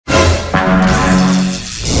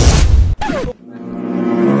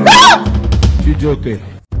okay?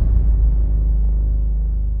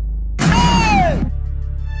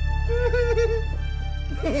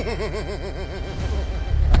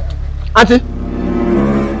 Auntie,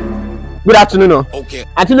 good afternoon. Okay.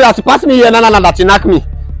 Auntie, as you pass me here, that you knock me.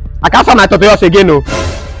 I can't find my tortoise again, no.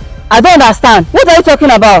 I don't understand. What are you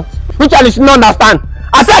talking about? Which I should not understand.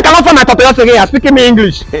 I say I cannot find my tortoise again. You're speaking me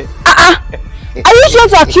English. Are you trying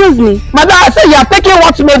to accuse me? Madam, I say you are taking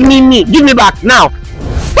what made me. Give me back now.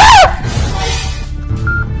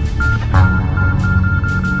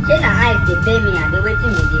 Say na eyes dey pay me and they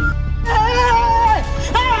waiting me this.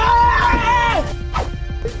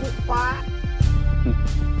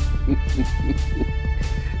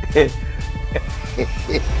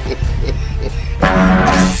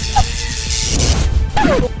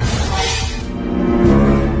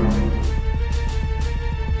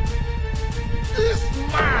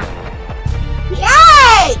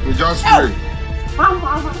 We just pray.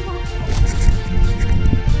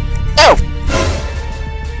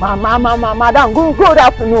 Madam, good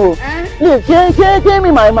afternoon. Please, give me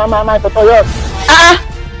my tutorial.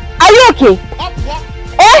 Are you okay?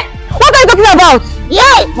 What are you talking about?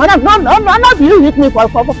 Yeah, madam, no, you hit me for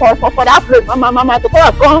that place. My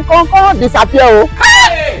tutorial can't disappear.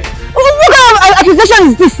 Hey! What kind of accusation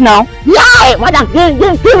is this now? Yeah, madam, give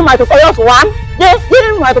me my tutorials 1. Give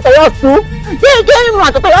me my tutorials 2. Give me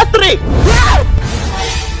my tutorials 3. Yeah!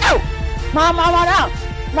 Madam.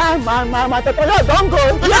 My tutorial don't go.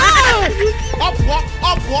 Yeah! Up,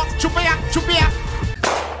 chupia.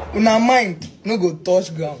 Una mind no go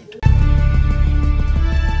touch ground.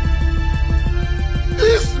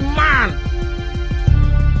 This man.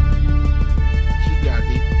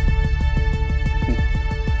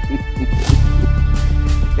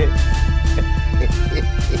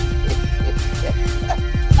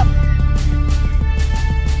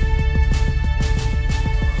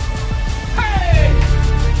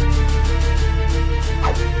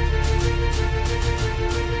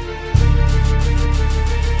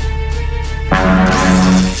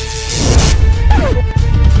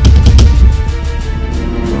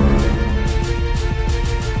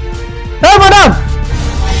 Hey, madam!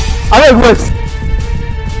 I wait.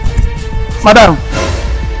 Madam,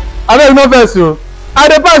 I beg no vex you. I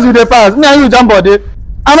dey pass, you dey pass. Me and you jam body.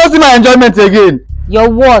 I no see my enjoyment again. Your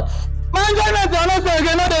what? My enjoyment I no see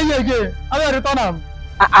again, no dey here again. I will return am.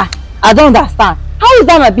 I don't understand. How is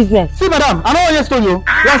that my business? See, madam, I no wan hear story. You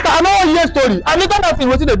understand? I no wan hear story. I return that thing.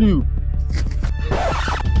 Wetin dey do you?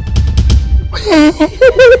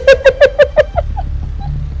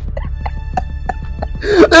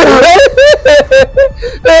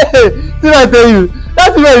 See what I tell you?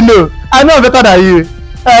 That's where you know. I know better than you.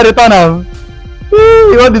 I return am.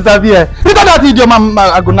 You won't disappear. Return that idiot, man.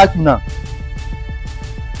 I go knock you now.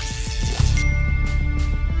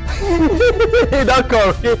 Don't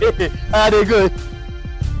come. They go.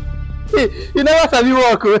 You never sabi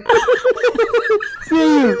walk. See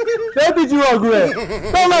you. Don't teach you walk well.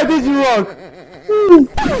 Don't like teach you walk.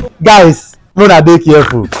 Guys, no, dey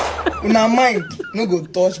careful. Una mind no go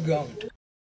touch ground.